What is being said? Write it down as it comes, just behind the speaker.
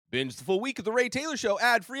Binge the full week of The Ray Taylor Show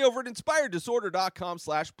ad-free over at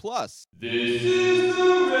inspireddisorder.com/plus. This is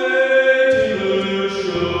The Ray Taylor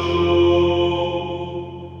Show.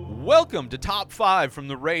 Welcome to Top 5 from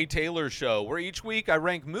The Ray Taylor Show, where each week I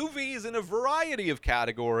rank movies in a variety of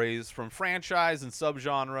categories, from franchise and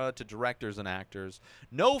subgenre to directors and actors.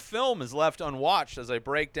 No film is left unwatched as I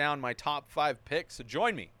break down my top 5 picks, so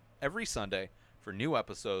join me every Sunday for new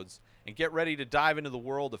episodes and get ready to dive into the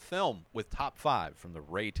world of film with Top 5 from The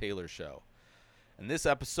Ray Taylor Show. And this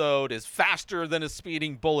episode is faster than a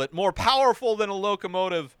speeding bullet, more powerful than a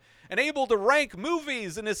locomotive, and able to rank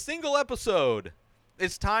movies in a single episode.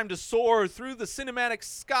 It's time to soar through the cinematic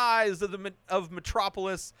skies of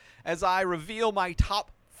Metropolis as I reveal my top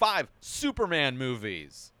 5 Superman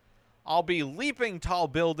movies. I'll be leaping tall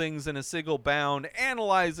buildings in a single bound,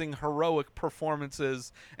 analyzing heroic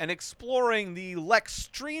performances, and exploring the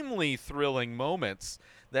extremely thrilling moments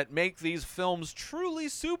that make these films truly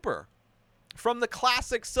super. From the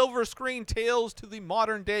classic silver screen tales to the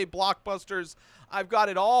modern day blockbusters, I've got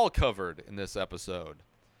it all covered in this episode.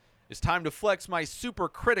 It's time to flex my super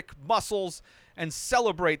critic muscles and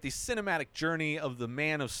celebrate the cinematic journey of the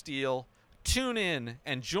Man of Steel. Tune in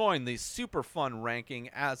and join the super fun ranking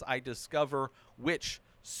as I discover which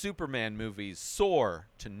Superman movies soar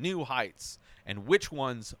to new heights and which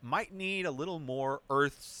ones might need a little more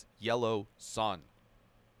Earth's yellow sun.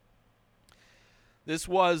 This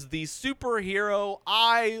was the superhero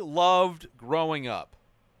I loved growing up.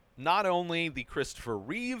 Not only the Christopher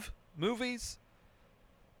Reeve movies,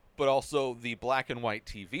 but also the black and white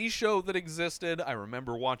TV show that existed. I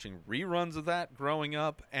remember watching reruns of that growing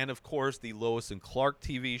up. And, of course, the Lois and Clark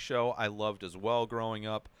TV show I loved as well growing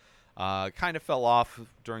up. Kind of fell off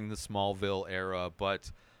during the Smallville era,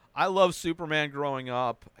 but I loved Superman growing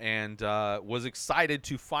up and was excited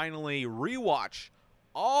to finally rewatch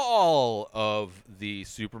all of the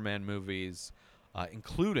Superman movies,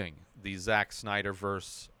 including the Zack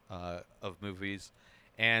Snyderverse of movies,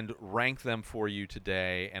 and rank them for you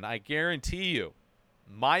today. And I guarantee you,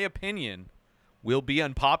 my opinion will be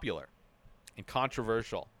unpopular and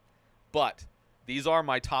controversial. But these are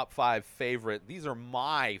my top 5 favorite. These are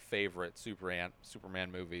my favorite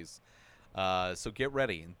Superman movies. So get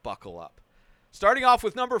ready and buckle up. Starting off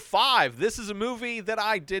with number 5, this is a movie that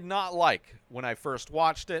I did not like when I first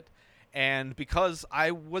watched it. And because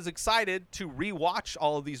I was excited to rewatch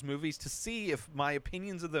all of these movies to see if my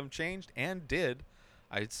opinions of them changed, and did,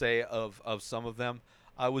 I'd say, of some of them,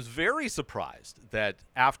 I was very surprised that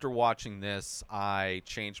after watching this, I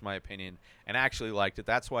changed my opinion and actually liked it.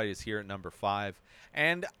 That's why it is here at number 5.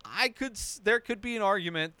 And there could be an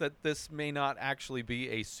argument that this may not actually be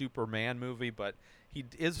a Superman movie, but he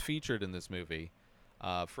is featured in this movie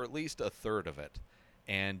for at least a third of it.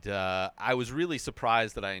 And I was really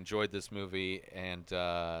surprised that I enjoyed this movie, and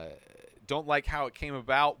don't like how it came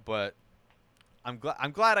about, but I'm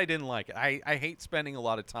glad I didn't like it. I hate spending a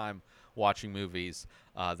lot of time watching movies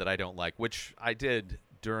that I don't like, which I did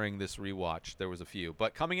during this rewatch. There was a few.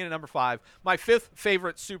 But coming in at number 5, my 5th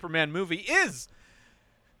favorite Superman movie is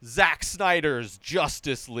Zack Snyder's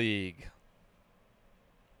Justice League.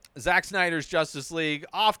 Zack Snyder's Justice League,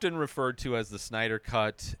 often referred to as the Snyder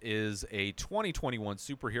Cut, is a 2021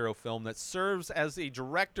 superhero film that serves as a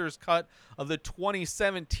director's cut of the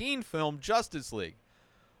 2017 film Justice League.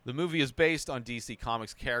 The movie is based on DC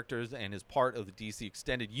Comics characters and is part of the DC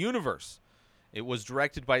Extended Universe. It was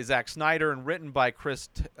directed by Zack Snyder and written by Chris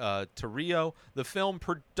Terrio. The film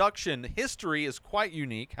production history is quite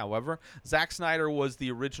unique, however. Zack Snyder was the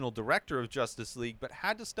original director of Justice League, but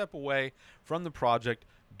had to step away from the project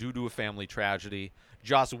due to a family tragedy.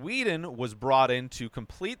 Joss Whedon was brought in to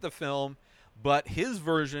complete the film, but his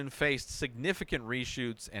version faced significant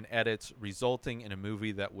reshoots and edits, resulting in a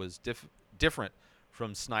movie that was different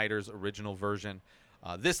from Snyder's original version.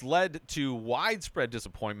 This led to widespread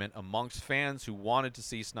disappointment amongst fans who wanted to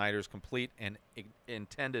see Snyder's complete and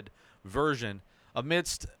intended version.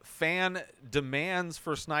 Amidst fan demands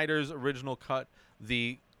for Snyder's original cut,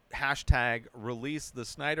 the hashtag Release the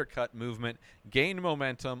Snyder Cut movement gained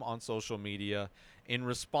momentum on social media. In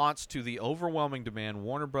response to the overwhelming demand,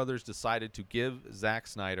 Warner Brothers decided to give Zack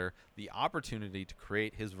Snyder the opportunity to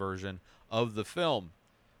create his version of the film.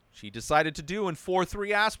 She decided to do in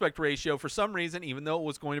 4:3 aspect ratio for some reason, even though it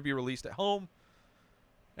was going to be released at home.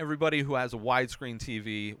 Everybody who has a widescreen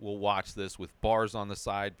TV will watch this with bars on the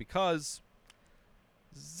side because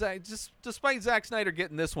despite Zack Snyder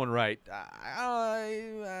getting this one right,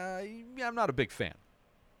 I'm not a big fan.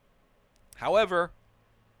 However,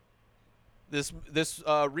 this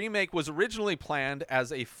remake was originally planned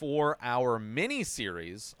as a 4-hour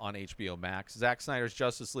miniseries on HBO Max. Zack Snyder's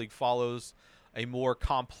Justice League follows a more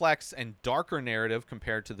complex and darker narrative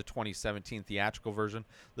compared to the 2017 theatrical version.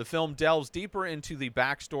 The film delves deeper into the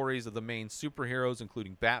backstories of the main superheroes,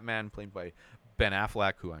 including Batman, played by Ben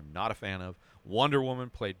Affleck, who I'm not a fan of, Wonder Woman,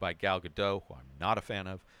 played by Gal Gadot, who I'm not a fan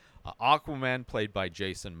of, Aquaman, played by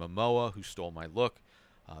Jason Momoa, who stole my look,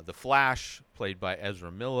 The Flash, played by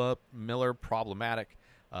Ezra Miller, problematic,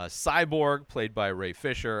 Cyborg, played by Ray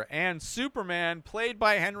Fisher, and Superman, played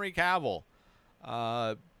by Henry Cavill.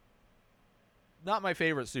 Not my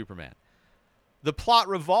favorite Superman. The plot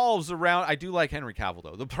revolves around... I do like Henry Cavill,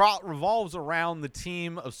 though. The plot revolves around the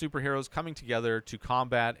team of superheroes coming together to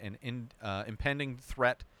combat an impending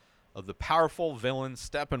threat of the powerful villain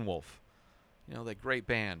Steppenwolf. You know, that great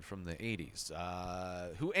band from the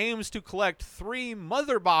 80s. Who aims to collect 3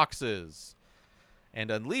 mother boxes and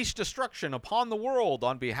unleash destruction upon the world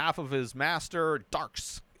on behalf of his master,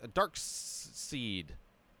 Darkseid.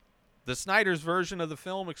 The Snyder's version of the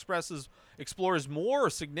film explores more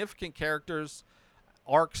significant characters,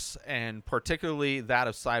 arcs, and particularly that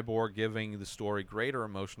of Cyborg, giving the story greater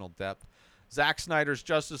emotional depth. Zack Snyder's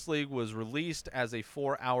Justice League was released as a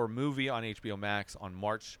 4-hour movie on HBO Max on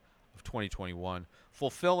March of 2021,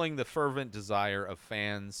 fulfilling the fervent desire of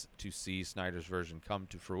fans to see Snyder's version come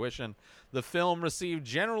to fruition. The film received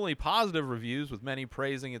generally positive reviews, with many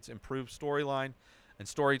praising its improved storyline and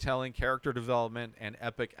storytelling, character development, and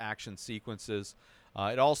epic action sequences.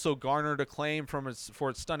 It also garnered acclaim for its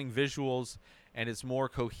stunning visuals and its more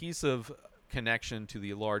cohesive connection to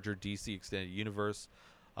the larger DC Extended Universe.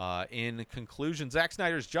 In conclusion, Zack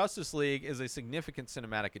Snyder's Justice League is a significant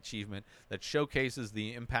cinematic achievement that showcases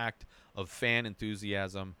the impact of fan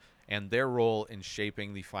enthusiasm and their role in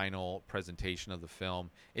shaping the final presentation of the film.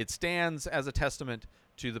 It stands as a testament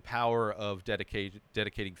to the power of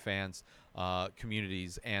dedicating fans,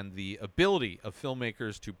 communities, and the ability of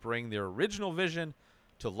filmmakers to bring their original vision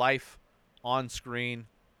to life on screen.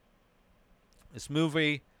 This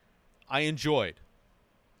movie, I enjoyed.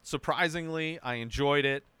 Surprisingly, I enjoyed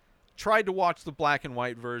it. Tried to watch the black and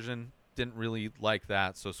white version. Didn't really like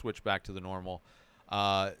that, so switched back to the normal.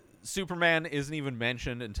 Superman isn't even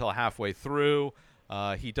mentioned until halfway through.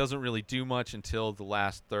 He doesn't really do much until the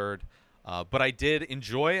last third. But I did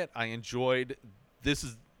enjoy it. This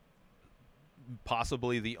is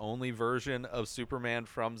possibly the only version of Superman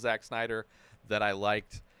from Zack Snyder that I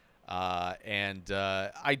liked. And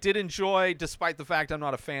I did enjoy, despite the fact I'm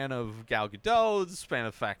not a fan of Gal Gadot, despite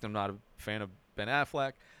the fact I'm not a fan of Ben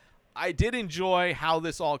Affleck, I did enjoy how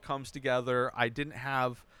this all comes together. I didn't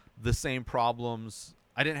have the same problems.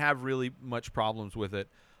 I didn't have really much problems with it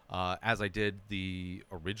as I did the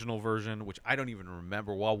original version, which I don't even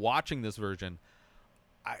remember. While watching this version,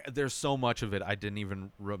 there's so much of it I didn't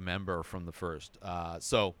even remember from the first.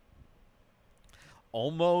 So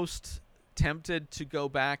almost tempted to go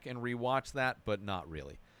back and rewatch that, but not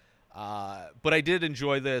really. But I did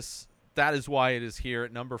enjoy this. That is why it is here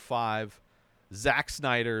at number 5, Zack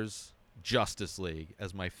Snyder's Justice League,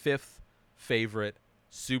 as my 5th favorite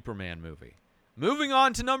Superman movie. Moving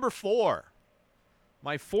on to number 4,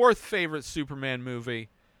 my 4th favorite Superman movie.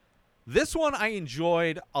 This one I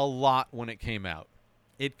enjoyed a lot when it came out.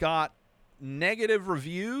 It got negative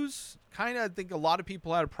reviews. I think a lot of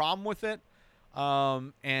people had a problem with it.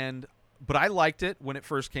 But I liked it when it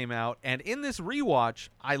first came out, and in this rewatch,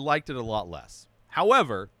 I liked it a lot less.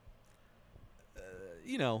 However,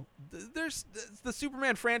 there's the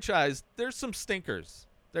Superman franchise. There's some stinkers.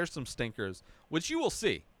 Which you will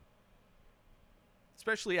see,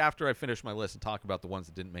 especially after I finish my list and talk about the ones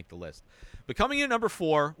that didn't make the list. But coming in at number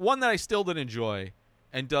 4, one that I still did enjoy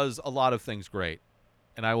and does a lot of things great,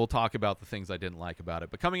 and I will talk about the things I didn't like about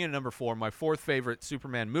it. But coming in at number 4, my 4th favorite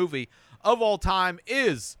Superman movie of all time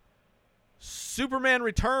is Superman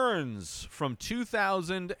Returns from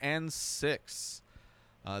 2006.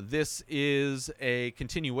 This is a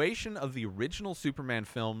continuation of the original Superman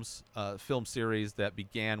film series that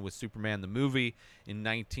began with Superman the movie in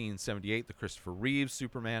 1978, the Christopher Reeve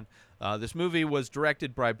Superman. This movie was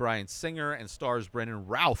directed by Bryan Singer and stars Brendan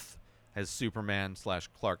Routh as Superman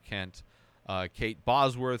 / Clark Kent, Kate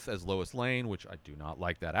Bosworth as Lois Lane, which I do not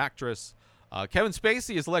like that actress, Kevin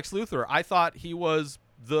Spacey as Lex Luthor. I thought he was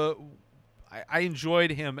I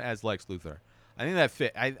enjoyed him as Lex Luthor. I think that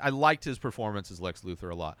fit. I liked his performance as Lex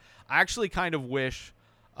Luthor a lot. I actually kind of wish,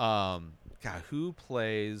 who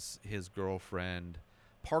plays his girlfriend?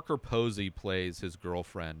 Parker Posey plays his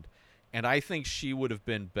girlfriend, and I think she would have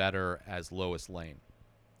been better as Lois Lane.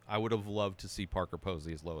 I would have loved to see Parker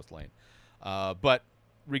Posey as Lois Lane. But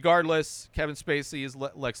regardless, Kevin Spacey is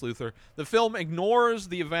Lex Luthor. The film ignores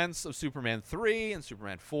the events of Superman 3 and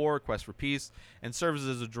Superman 4, Quest for Peace, and serves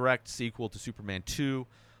as a direct sequel to Superman 2.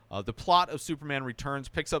 The plot of Superman Returns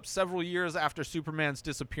picks up several years after Superman's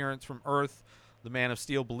disappearance from Earth. The Man of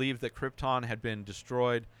Steel believed that Krypton had been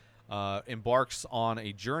destroyed, embarks on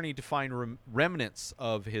a journey to find remnants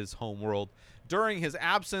of his homeworld. During his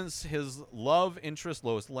absence, his love interest,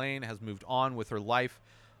 Lois Lane, has moved on with her life,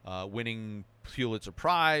 winning Pulitzer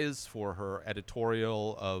Prize for her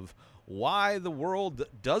editorial of Why the World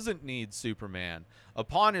Doesn't Need Superman.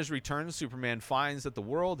 Upon his return, Superman finds that the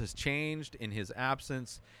world has changed in his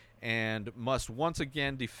absence and must once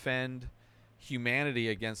again defend humanity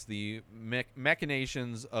against the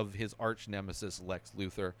machinations of his arch nemesis, Lex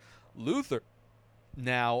Luthor. Luthor,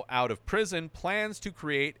 now out of prison, plans to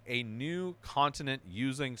create a new continent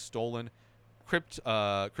using stolen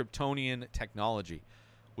Kryptonian technology,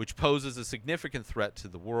 which poses a significant threat to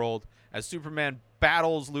the world. As Superman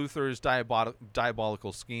battles Luthor's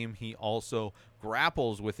diabolical scheme, he also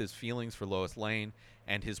grapples with his feelings for Lois Lane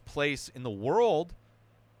and his place in the world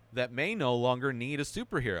that may no longer need a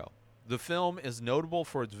superhero. The film is notable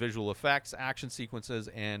for its visual effects, action sequences,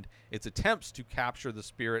 and its attempts to capture the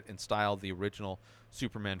spirit and style of the original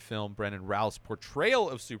Superman film. Brendan Routh's portrayal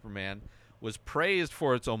of Superman was praised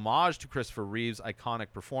for its homage to Christopher Reeve's iconic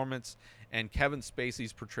performance, and Kevin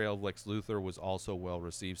Spacey's portrayal of Lex Luthor was also well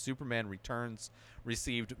received. Superman Returns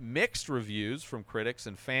received mixed reviews from critics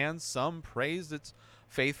and fans. Some praised its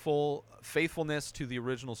faithfulness to the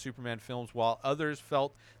original Superman films, while others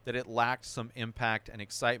felt that it lacked some impact and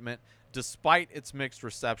excitement. Despite its mixed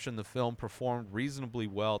reception, the film performed reasonably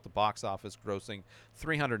well at the box office, grossing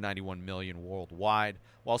 $391 million worldwide.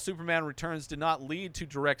 While Superman Returns did not lead to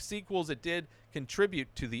direct sequels, it did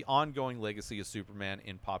contribute to the ongoing legacy of Superman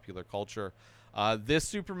in popular culture. This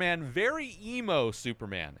Superman, very emo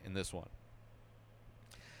Superman in this one.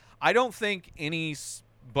 I don't think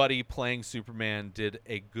anybody playing Superman did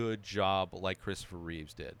a good job like Christopher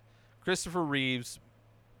Reeves did. Christopher Reeves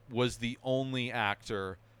was the only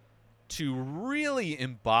actor to really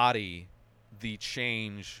embody the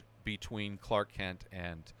change between Clark Kent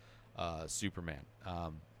and Superman.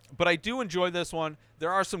 But I do enjoy this one.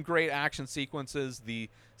 There are some great action sequences. The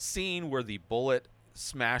scene where the bullet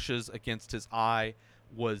smashes against his eye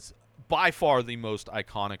was by far the most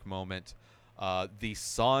iconic moment. The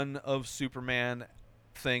son of Superman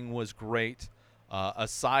thing was great.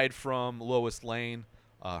 Aside from Lois Lane,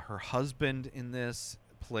 her husband in this,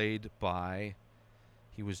 played by...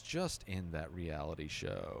 he was just in that reality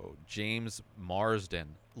show, James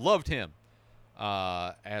Marsden. Loved him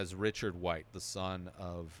as Richard White, the son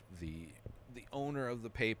of the owner of the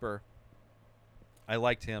paper. I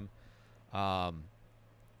liked him. But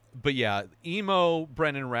yeah, emo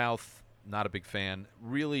Brendan Routh, not a big fan.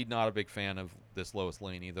 Really not a big fan of this Lois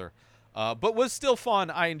Lane either. But was still fun.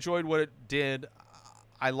 I enjoyed what it did.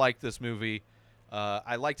 I liked this movie.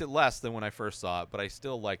 I liked it less than when I first saw it, but I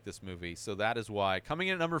still like this movie. So that is why. Coming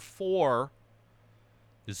in at number 4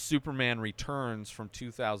 is Superman Returns from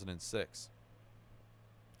 2006.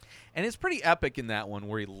 And it's pretty epic in that one,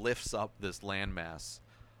 where he lifts up this landmass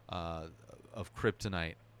of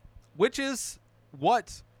kryptonite, which is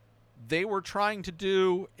what they were trying to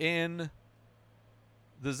do in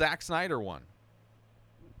the Zack Snyder one.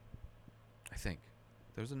 I think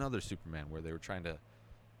there's another Superman where they were trying to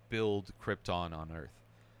build Krypton on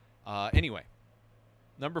Earth. Anyway,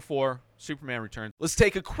 number 4, Superman Returns. Let's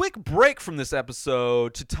take a quick break from this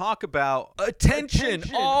episode to talk about Attention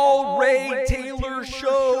all Ray Taylor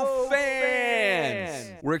Show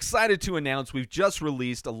fans! We're excited to announce we've just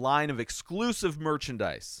released a line of exclusive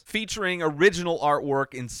merchandise featuring original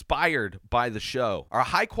artwork inspired by the show. Our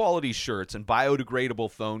high-quality shirts and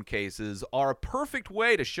biodegradable phone cases are a perfect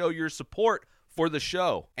way to show your support for the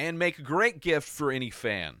show and make a great gift for any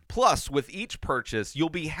fan. Plus, with each purchase, you'll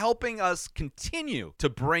be helping us continue to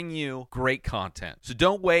bring you great content. So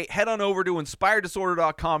don't wait. Head on over to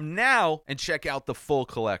InspiredDisorder.com now and check out the full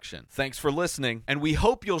collection. Thanks for listening, and we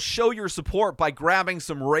hope you'll show your support by grabbing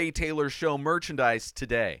some Ray Taylor Show merchandise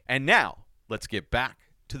today. And now, let's get back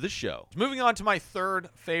to the show. Moving on to my third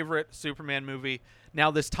favorite Superman movie.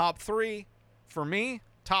 Now, this top 3, for me,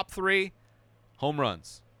 top 3 home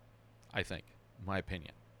runs, I think. My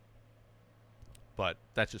opinion. But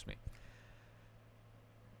that's just me.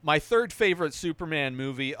 My third favorite Superman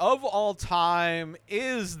movie of all time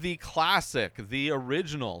is the classic, the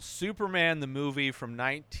original Superman the movie from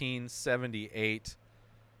 1978.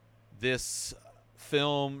 This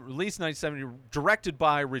film, released in 1970, directed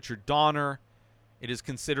by Richard Donner. It is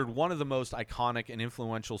considered one of the most iconic and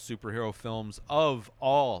influential superhero films of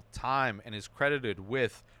all time and is credited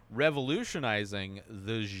with revolutionizing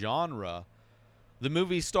the genre. The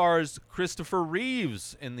movie stars Christopher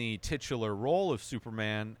Reeves in the titular role of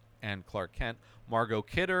Superman, and Clark Kent. Margot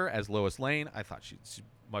Kidder as Lois Lane. I thought she's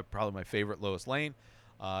probably my favorite Lois Lane.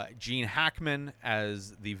 Gene Hackman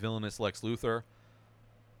as the villainous Lex Luthor.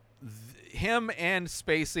 Him and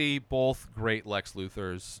Spacey, both great Lex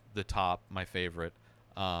Luthors. The top, my favorite.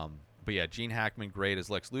 But yeah, Gene Hackman, great as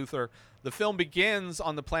Lex Luthor. The film begins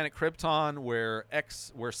on the planet Krypton, where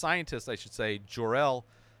scientist, I should say, Jor-El,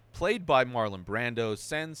 played by Marlon Brando,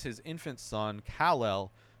 sends his infant son,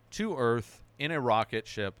 Kal-El, to Earth in a rocket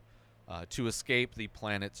ship to escape the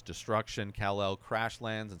planet's destruction. Kal-El crash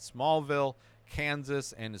lands in Smallville,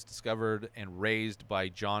 Kansas, and is discovered and raised by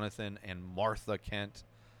Jonathan and Martha Kent,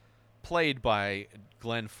 played by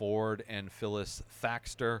Glenn Ford and Phyllis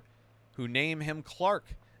Thaxter, who name him Clark.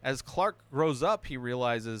 As Clark grows up, he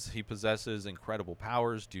realizes he possesses incredible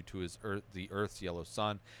powers due to the Earth's yellow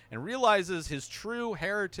sun, and realizes his true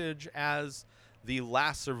heritage as the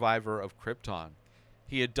last survivor of Krypton.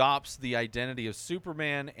 He adopts the identity of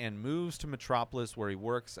Superman and moves to Metropolis, where he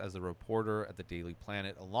works as a reporter at the Daily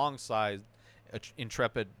Planet alongside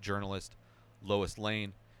intrepid journalist Lois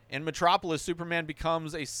Lane. In Metropolis, Superman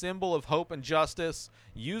becomes a symbol of hope and justice,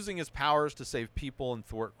 using his powers to save people and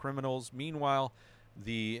thwart criminals. Meanwhile,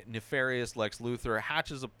 the nefarious Lex Luthor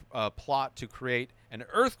hatches a plot to create an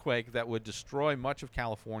earthquake that would destroy much of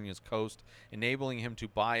California's coast, enabling him to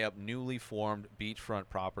buy up newly formed beachfront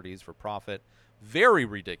properties for profit. Very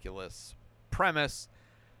ridiculous premise.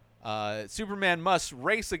 Superman must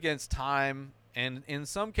race against time, and in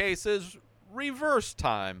some cases, reverse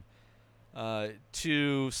time,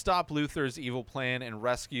 to stop Luthor's evil plan and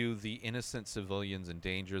rescue the innocent civilians in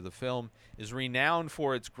danger. The film is renowned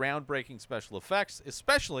for its groundbreaking special effects,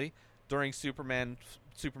 especially during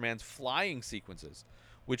Superman's flying sequences,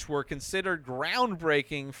 which were considered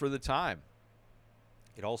groundbreaking for the time.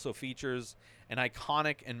 It also features an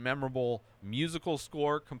iconic and memorable musical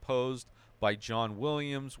score composed by John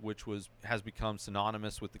Williams, which has become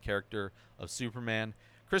synonymous with the character of Superman.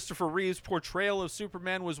 Christopher Reeve's portrayal of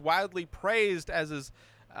Superman was widely praised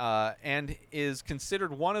and is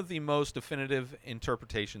considered one of the most definitive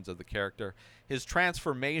interpretations of the character. His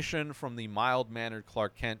transformation from the mild-mannered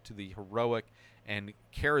Clark Kent to the heroic and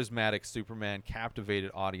charismatic Superman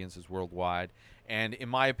captivated audiences worldwide, and in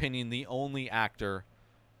my opinion, the only actor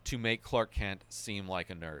to make Clark Kent seem like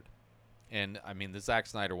a nerd. And I mean, the Zack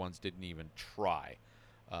Snyder ones didn't even try,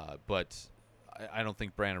 but I don't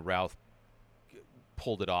think Brandon Routh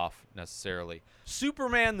pulled it off necessarily.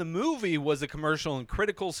 Superman the movie was a commercial and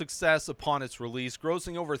critical success upon its release,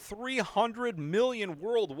 grossing over $300 million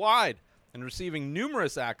worldwide and receiving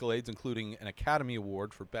numerous accolades, including an Academy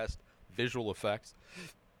Award for Best Visual Effects.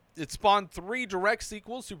 It spawned 3 direct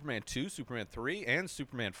sequels, Superman 2, Superman 3, and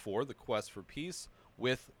Superman 4, The Quest for Peace,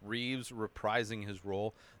 with Reeves reprising his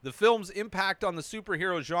role. The film's impact on the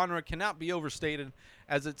superhero genre cannot be overstated,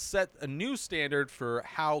 as it set a new standard for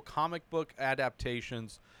how comic book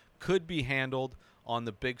adaptations could be handled on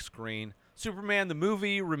the big screen. Superman the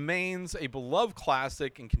movie remains a beloved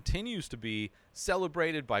classic and continues to be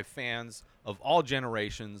celebrated by fans of all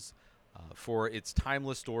generations for its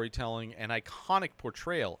timeless storytelling and iconic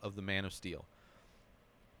portrayal of the Man of Steel.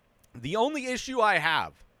 The only issue I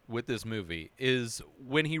have with this movie is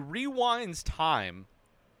when he rewinds time,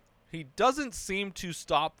 he doesn't seem to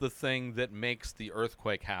stop the thing that makes the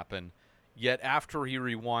earthquake happen, yet after he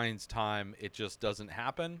rewinds time, it just doesn't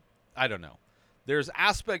happen. I don't know. There's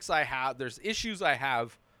issues I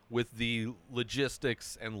have with the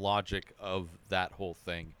logistics and logic of that whole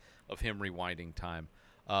thing, of him rewinding time.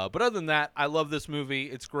 But other than that, I love this movie.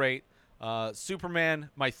 It's great. Superman,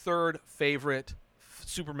 my third favorite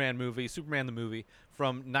Superman movie, Superman the movie,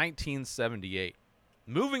 from 1978.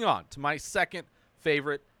 Moving on to my second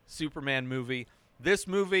favorite Superman movie. This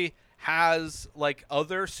movie has, like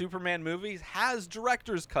other Superman movies, has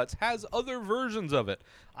director's cuts, has other versions of it.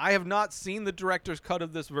 I have not seen the director's cut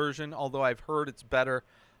of this version, although I've heard it's better.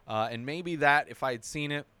 And maybe that, if I had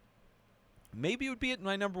seen it, maybe it would be at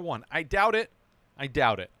my number 1. I doubt it.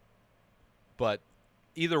 But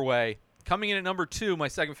either way, coming in at number 2, my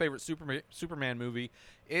second favorite Superman movie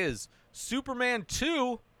is Superman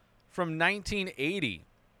 2 from 1980.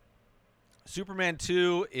 Superman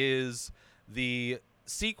 2 is the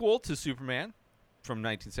sequel to Superman from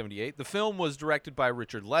 1978. The film was directed by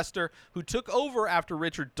Richard Lester, who took over after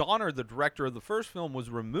Richard Donner, the director of the first film, was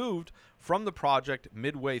removed from the project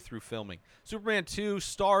midway through filming. Superman 2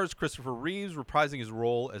 stars Christopher Reeves reprising his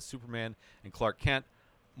role as Superman and Clark Kent,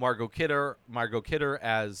 Margot Kidder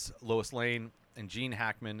as Lois Lane, and Gene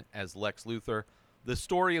Hackman as Lex Luthor. The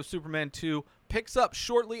story of Superman 2 picks up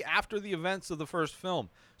shortly after the events of the first film.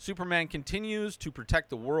 Superman continues to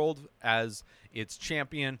protect the world as its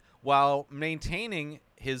champion while maintaining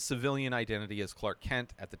his civilian identity as Clark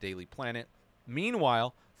Kent at the Daily Planet.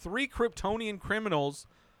 Meanwhile, 3 Kryptonian criminals,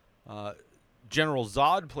 General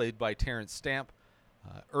Zod, played by Terrence Stamp,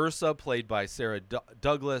 Ursa, played by Sarah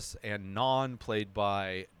Douglas, and Non, played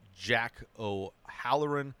by Jack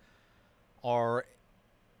O'Halloran, are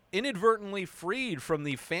inadvertently freed from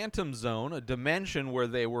the Phantom Zone, a dimension where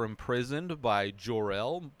they were imprisoned by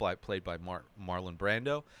Jor-El, played by Marlon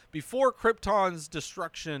Brando, before Krypton's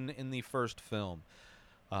destruction in the first film.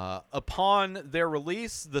 Upon their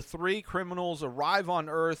release, the 3 criminals arrive on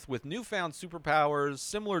Earth with newfound superpowers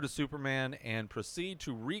similar to Superman and proceed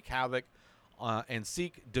to wreak havoc and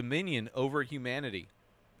seek dominion over humanity.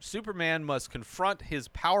 Superman must confront his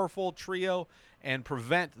powerful trio and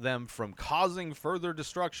prevent them from causing further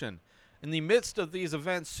destruction. In the midst of these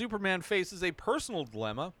events, Superman faces a personal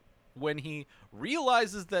dilemma when he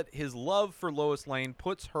realizes that his love for Lois Lane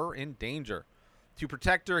puts her in danger. To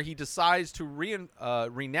protect her, he decides to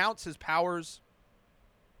renounce his powers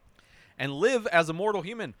and live as a mortal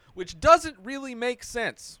human, which doesn't really make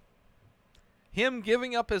sense. Him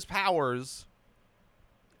giving up his powers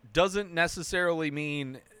doesn't necessarily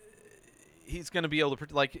mean he's going to be able to,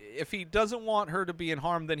 like, if he doesn't want her to be in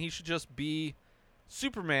harm, then he should just be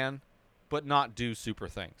Superman, but not do super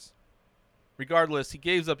things. Regardless, he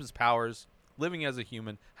gives up his powers, living as a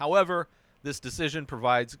human. However, this decision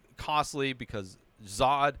provides costly because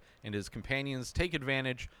Zod and his companions take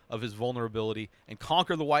advantage of his vulnerability and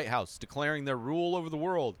conquer the White House, declaring their rule over the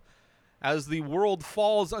world. As the world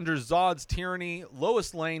falls under Zod's tyranny,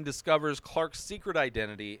 Lois Lane discovers Clark's secret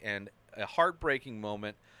identity and, a heartbreaking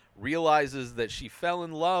moment, realizes that she fell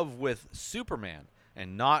in love with Superman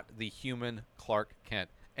and not the human Clark Kent.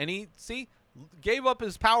 And he, gave up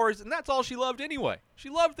his powers, and that's all she loved anyway. She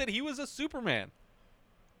loved that he was a Superman,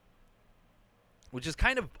 which is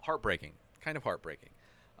kind of heartbreaking.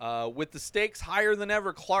 With the stakes higher than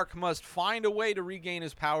ever, Clark must find a way to regain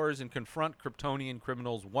his powers and confront Kryptonian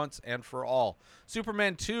criminals once and for all.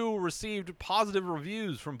 Superman 2 received positive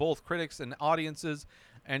reviews from both critics and audiences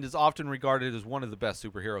and is often regarded as one of the best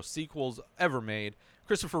superhero sequels ever made.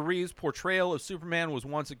 Christopher Reeve's portrayal of Superman was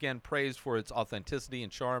once again praised for its authenticity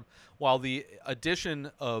and charm, while the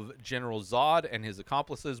addition of General Zod and his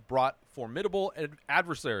accomplices brought formidable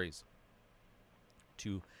adversaries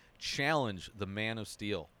to challenge the Man of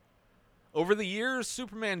Steel. Over the years,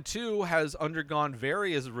 Superman 2 has undergone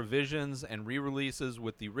various revisions and re-releases,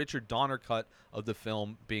 with the Richard Donner cut of the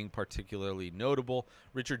film being particularly notable.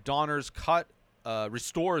 Richard Donner's cut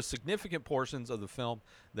restores significant portions of the film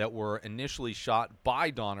that were initially shot by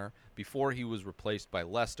Donner before he was replaced by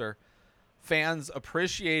Lester. Fans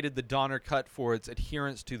appreciated the Donner cut for its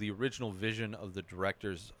adherence to the original vision of the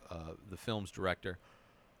film's director.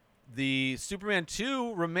 The Superman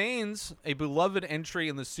 2 remains a beloved entry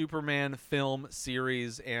in the Superman film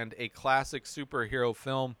series and a classic superhero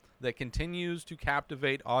film that continues to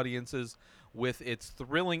captivate audiences with its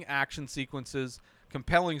thrilling action sequences,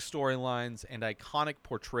 compelling storylines, and iconic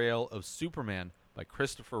portrayal of Superman by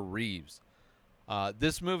Christopher Reeves.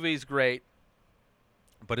 This movie is great,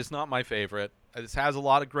 but it's not my favorite. This has a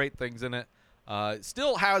lot of great things in it. It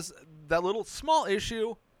still has that little small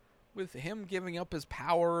issue with him giving up his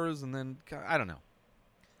powers, and then, I don't know.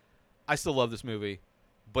 I still love this movie,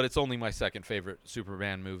 but it's only my second favorite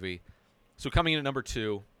Superman movie. So coming in at number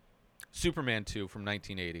 2, Superman 2 from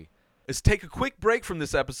 1980. Let's take a quick break from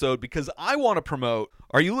this episode because I want to promote.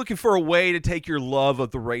 Are you looking for a way to take your love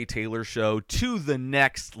of The Ray Taylor Show to the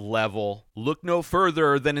next level? Look no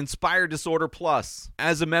further than Inspired Disorder Plus.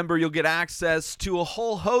 As a member, you'll get access to a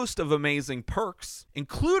whole host of amazing perks,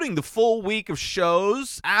 including the full week of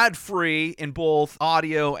shows, ad-free in both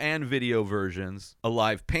audio and video versions, a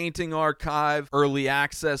live painting archive, early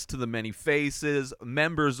access to the many faces,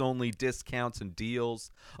 members-only discounts and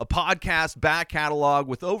deals, a podcast back catalog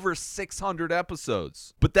with over 600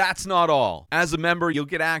 episodes. But that's not all. As a member, you'll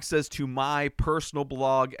get access to my personal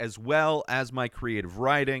blog as well as my creative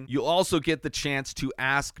writing. You'll also get the chance to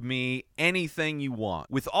ask me anything you want.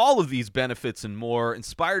 With all of these benefits and more,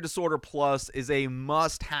 Inspired Disorder Plus is a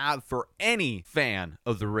must-have for any fan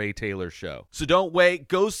of The Ray Taylor Show. So don't wait.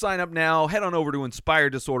 Go sign up now. Head on over to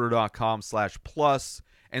inspireddisorder.com/plus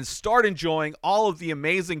and start enjoying all of the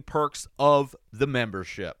amazing perks of the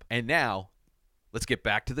membership. And now, let's get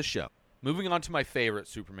back to the show. Moving on to my favorite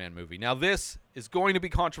Superman movie. Now, this is going to be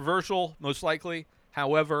controversial, most likely.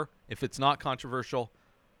 However, if it's not controversial,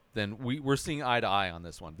 then we're seeing eye to eye on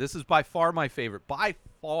this one. This is by far my favorite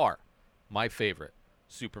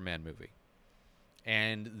Superman movie.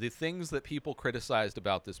 And the things that people criticized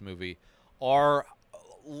about this movie are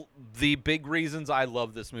the big reasons I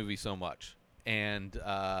love this movie so much. And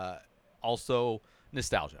also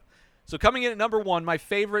nostalgia. So coming in at number 1, my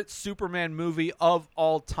favorite Superman movie of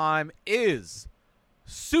all time is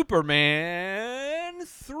Superman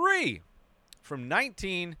 3 from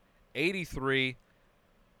 1983.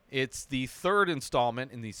 It's the third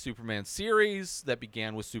installment in the Superman series that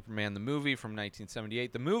began with Superman the movie from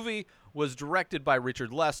 1978. The movie was directed by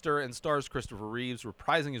Richard Lester and stars Christopher Reeves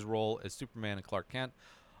reprising his role as Superman and Clark Kent,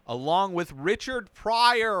 along with Richard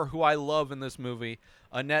Pryor, who I love in this movie,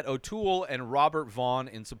 Annette O'Toole, and Robert Vaughn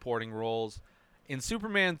in supporting roles. In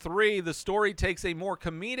Superman 3, the story takes a more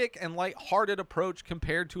comedic and lighthearted approach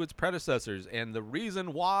compared to its predecessors, and the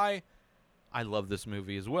reason why I love this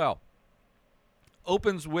movie as well.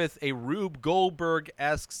 Opens with a Rube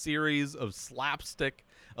Goldberg-esque series of slapstick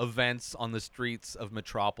events on the streets of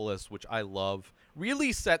Metropolis, which I love.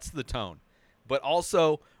 Really sets the tone. But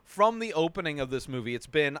also, from the opening of this movie,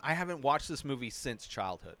 I haven't watched this movie since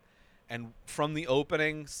childhood. And from the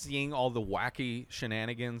opening, seeing all the wacky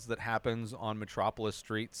shenanigans that happens on Metropolis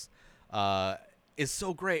streets is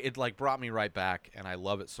so great. It brought me right back, and I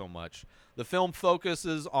love it so much. The film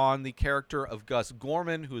focuses on the character of Gus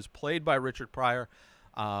Gorman, who is played by Richard Pryor,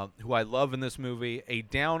 who I love in this movie, a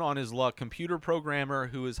down-on-his-luck computer programmer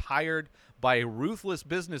who is hired by a ruthless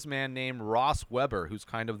businessman named Ross Weber, who's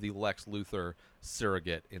kind of the Lex Luthor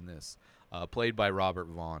surrogate in this, played by Robert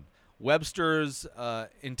Vaughn. Webster's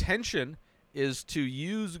intention is to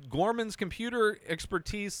use Gorman's computer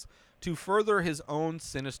expertise to further his own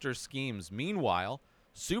sinister schemes. Meanwhile,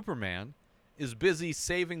 Superman is busy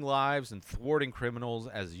saving lives and thwarting criminals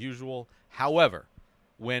as usual. However,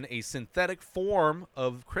 when a synthetic form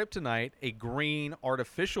of kryptonite, a green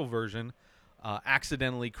artificial version,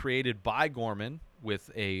 accidentally created by Gorman with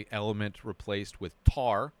a element replaced with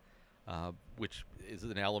tar, which is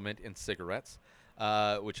an element in cigarettes,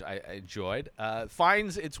 which I enjoyed,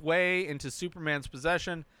 finds its way into Superman's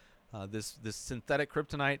possession, this synthetic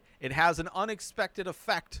kryptonite, it has an unexpected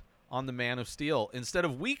effect on the Man of Steel. Instead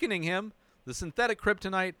of weakening him, the synthetic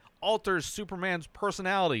kryptonite alters Superman's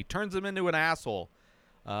personality, turns him into an asshole,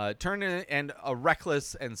 and a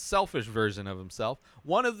reckless and selfish version of himself.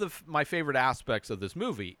 One of my favorite aspects of this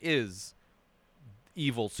movie is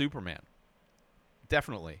evil Superman.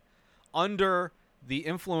 Definitely. Under the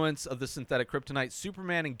influence of the synthetic kryptonite,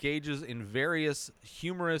 Superman engages in various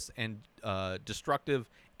humorous and destructive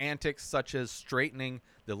antics, such as straightening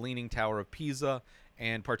the Leaning Tower of Pisa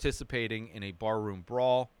and participating in a barroom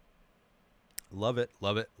brawl. Love it,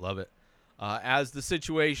 love it, love it. As the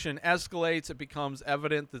situation escalates, it becomes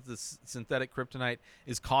evident that the synthetic kryptonite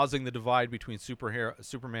is causing the divide between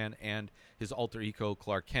Superman and his alter ego,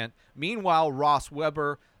 Clark Kent. Meanwhile, Ross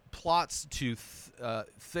Weber plots to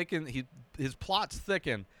thicken. His plots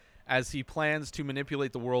thicken as he plans to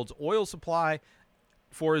manipulate the world's oil supply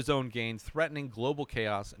for his own gain, threatening global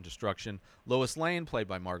chaos and destruction. Lois Lane, played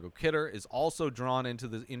by Margot Kidder, is also drawn into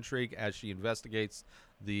the intrigue as she investigates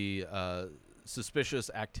the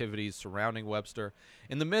suspicious activities surrounding Webster.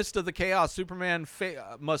 In the midst of the chaos, Superman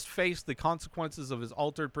must face the consequences of his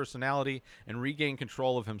altered personality and regain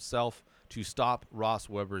control of himself to stop Ross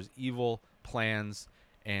Weber's evil plans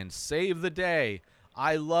and save the day.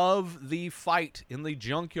 I love the fight in the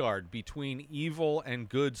junkyard between evil and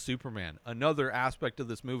good Superman, another aspect of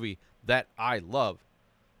this movie that I love.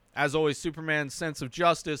 As always, Superman's sense of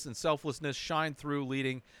justice and selflessness shine through,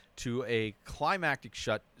 leading to a climactic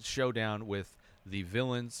showdown with the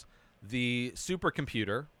villains. The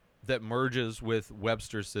supercomputer that merges with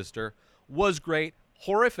Webster's sister was great,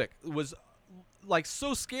 horrific. It was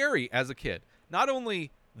so scary as a kid. Not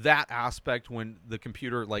only that aspect when the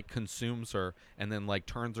computer consumes her and then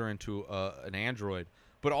turns her into an android,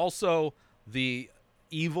 but also the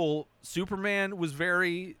evil Superman was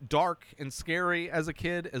very dark and scary as a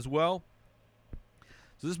kid as well.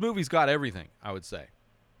 So this movie's got everything, I would say.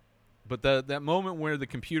 But that moment where the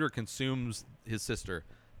computer consumes his sister,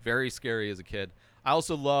 very scary as a kid. I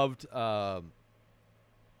also loved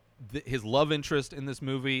his love interest in this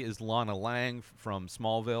movie is Lana Lang from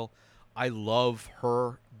Smallville. I love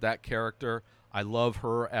her, that character. I love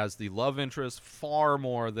her as the love interest far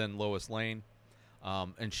more than Lois Lane.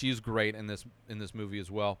 And she's great in this movie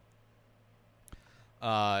as well.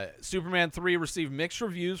 Superman 3 received mixed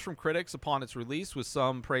reviews from critics upon its release, with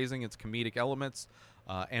some praising its comedic elements.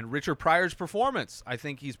 And Richard Pryor's performance, I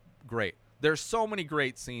think he's great. There's so many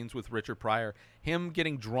great scenes with Richard Pryor. Him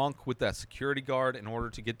getting drunk with that security guard in order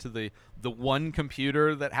to get to the one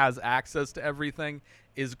computer that has access to everything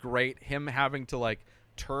is great. Him having to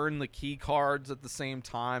turn the key cards at the same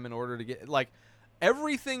time in order to get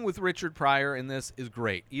everything with Richard Pryor in this is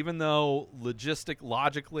great. Even though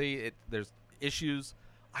logically there's issues,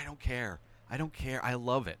 I don't care. I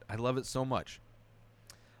love it. I love it so much.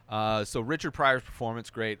 So Richard Pryor's performance,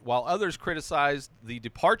 great. While others criticized the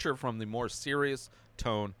departure from the more serious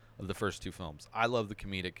tone of the first two films. I love the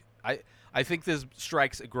comedic. I think this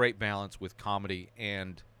strikes a great balance with comedy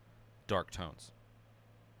and dark tones.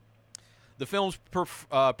 The films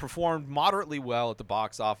performed moderately well at the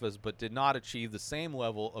box office, but did not achieve the same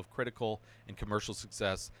level of critical and commercial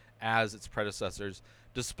success as its predecessors.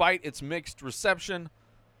 Despite its mixed reception,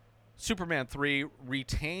 Superman 3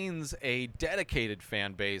 retains a dedicated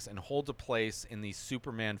fan base and holds a place in the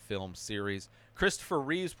Superman film series. Christopher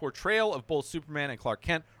Reeve's portrayal of both Superman and Clark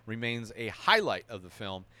Kent remains a highlight of the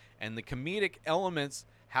film, and the comedic elements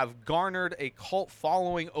have garnered a cult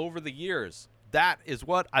following over the years. That is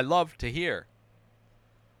what I love to hear.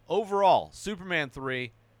 Overall, Superman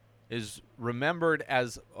 3 is remembered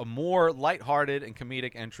as a more lighthearted and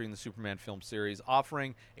comedic entry in the Superman film series,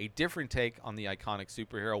 offering a different take on the iconic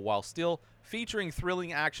superhero while still featuring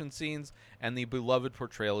thrilling action scenes and the beloved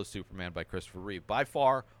portrayal of Superman by Christopher Reeve. By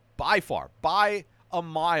a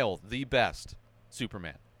mile, the best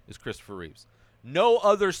Superman is Christopher Reeve's. No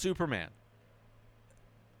other Superman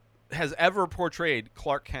has ever portrayed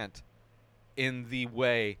Clark Kent in the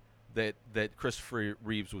way that Christopher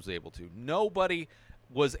Reeves was able to. Nobody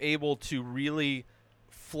was able to really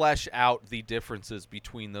flesh out the differences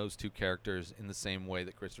between those two characters in the same way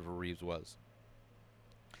that Christopher Reeves was.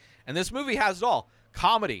 And this movie has it all.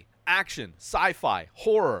 Comedy, action, sci-fi,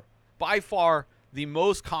 horror. By far the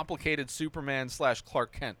most complicated Superman /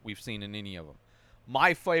 Clark Kent we've seen in any of them.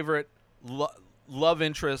 My favorite love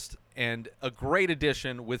interest and a great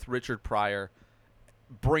addition with Richard Pryor,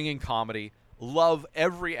 bringing comedy. Love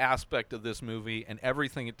every aspect of this movie and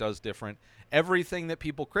everything it does different. Everything that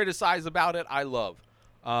people criticize about it, I love.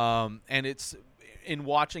 And it's, in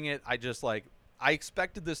watching it, I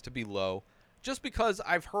expected this to be low just because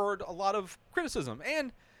I've heard a lot of criticism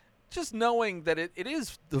and just knowing that it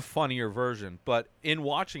is the funnier version. But in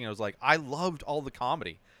watching it, I was like, I loved all the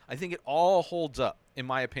comedy. I think it all holds up, in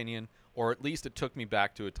my opinion, or at least it took me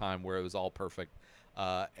back to a time where it was all perfect.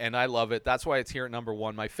 And I love it. That's why it's here at number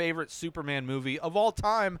 1. My favorite Superman movie of all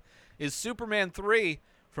time is Superman 3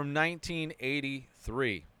 from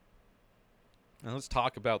 1983. Now let's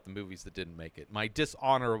talk about the movies that didn't make it. My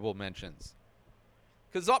dishonorable mentions.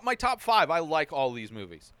 Because my top 5, I like all these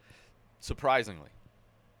movies, surprisingly.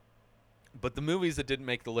 But the movies that didn't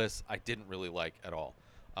make the list, I didn't really like at all.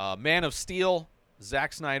 Man of Steel,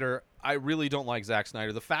 Zack Snyder. I really don't like Zack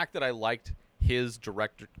Snyder. The fact that I liked his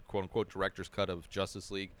quote-unquote director's cut of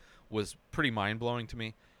Justice League was pretty mind-blowing to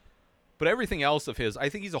me. But everything else of his, I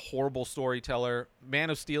think he's a horrible storyteller.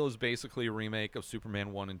 Man of Steel is basically a remake of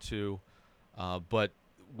Superman 1 and 2, but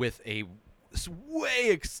with a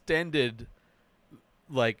way extended,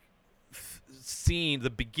 scene.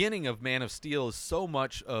 The beginning of Man of Steel is so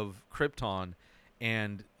much of Krypton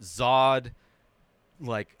and Zod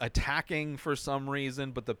attacking for some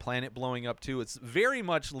reason, but the planet blowing up too. It's very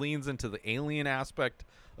much leans into the alien aspect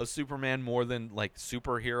of Superman more than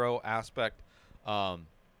superhero aspect,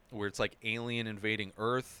 where it's alien invading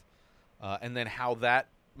Earth, and then how that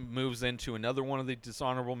moves into another one of the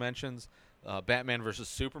dishonorable mentions, Batman versus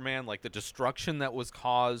Superman, the destruction that was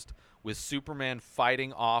caused with Superman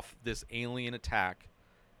fighting off this alien attack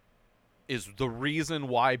is the reason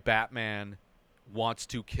why Batman wants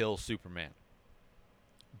to kill Superman.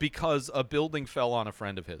 Because a building fell on a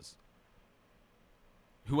friend of his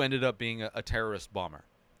who ended up being a terrorist bomber.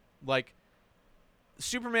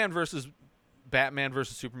 Superman versus Batman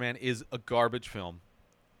versus Superman is a garbage film.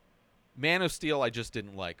 Man of Steel I just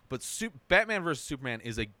didn't like. But Batman versus Superman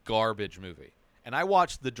is a garbage movie. And I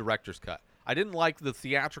watched the director's cut. I didn't like the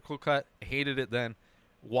theatrical cut. I hated it then.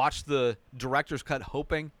 Watched the director's cut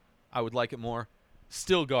hoping I would like it more.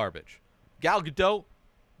 Still garbage. Gal Gadot,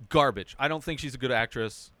 garbage. I don't think she's a good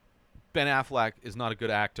actress. Ben Affleck is not a good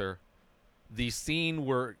actor. The scene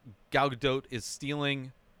where Gal Gadot is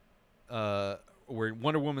stealing, where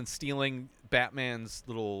Wonder Woman's stealing Batman's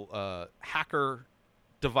little hacker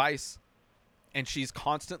device, and she's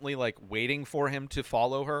constantly waiting for him to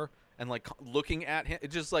follow her and looking at him.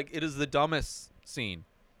 It's just it is the dumbest scene.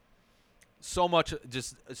 So much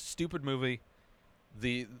just a stupid movie.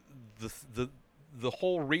 The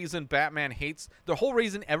whole reason the whole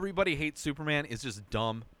reason everybody hates Superman is just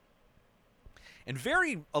dumb. And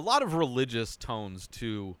a lot of religious tones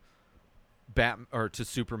to to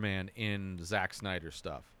Superman in Zack Snyder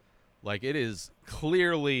stuff. It is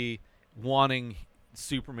clearly wanting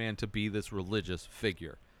Superman to be this religious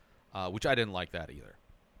figure, which I didn't like that either.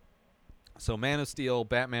 So Man of Steel,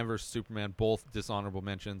 Batman vs. Superman, both dishonorable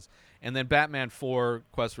mentions. And then Batman 4,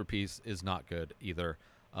 Quest for Peace is not good either.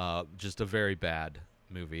 Just a very bad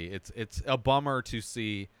movie. It's a bummer to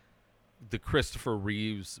see the Christopher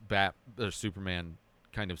Reeves Superman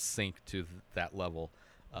kind of sink to that level,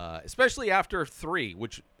 especially after 3,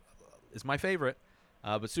 which is my favorite.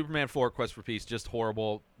 But Superman 4, Quest for Peace, just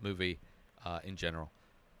horrible movie in general.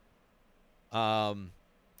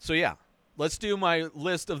 So yeah, let's do my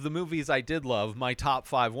list of the movies I did love, my top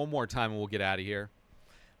 5 one more time, and we'll get out of here.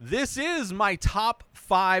 This is my top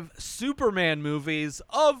 5 Superman movies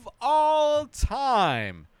of all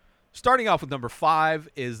time. Starting off with number 5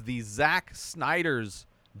 is the Zack Snyder's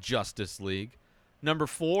Justice League. Number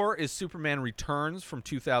 4 is Superman Returns from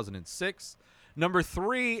 2006. Number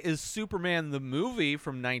 3 is Superman the Movie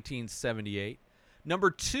from 1978. Number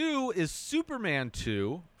 2 is Superman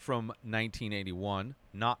 2 from 1981,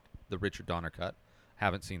 not the Richard Donner cut.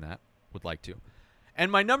 Haven't seen that. Would like to. And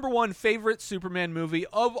my number 1 favorite Superman movie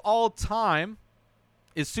of all time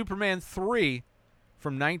is Superman 3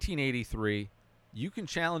 from 1983. You can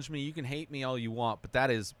challenge me, you can hate me all you want, but that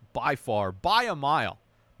is by far, by a mile,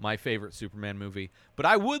 my favorite Superman movie. But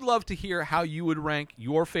I would love to hear how you would rank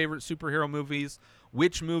your favorite superhero movies.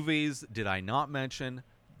 Which movies did I not mention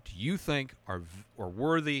do you think are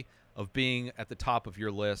worthy of being at the top of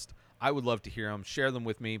your list? I would love to hear them. Share them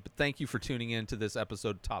with me. But thank you for tuning in to this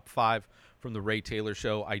episode of Top 5 from The Ray Taylor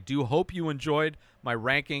Show. I do hope you enjoyed my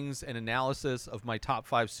rankings and analysis of my top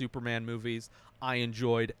 5 Superman movies. I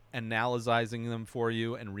enjoyed analyzing them for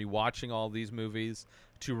you and rewatching all these movies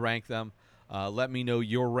to rank them. Let me know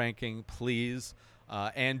your ranking, please.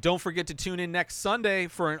 And don't forget to tune in next Sunday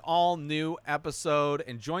for an all-new episode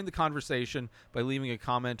and join the conversation by leaving a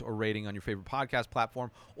comment or rating on your favorite podcast platform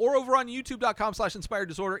or over on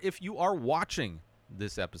youtube.com/inspireddisorder if you are watching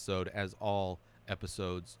this episode, as all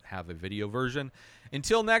episodes have a video version.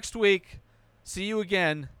 Until next week, see you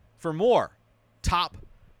again for more Top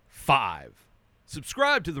 5.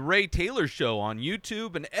 Subscribe to The Ray Taylor Show on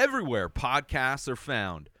YouTube and everywhere podcasts are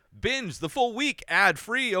found. Binge the full week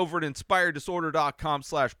ad-free over at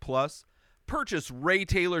inspireddisorder.com/plus. Purchase Ray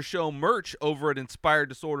Taylor Show merch over at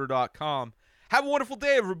inspireddisorder.com. Have a wonderful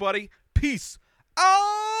day, everybody. Peace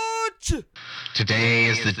out! Today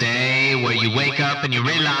is the day where you wake up and you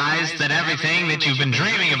realize that everything that you've been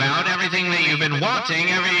dreaming about, everything that you've been wanting,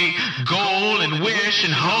 every goal and wish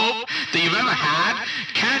and hope that you've ever had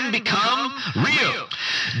can become real.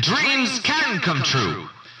 Dreams can come true.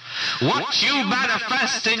 What you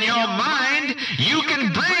manifest in your mind, you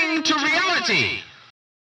can bring to reality.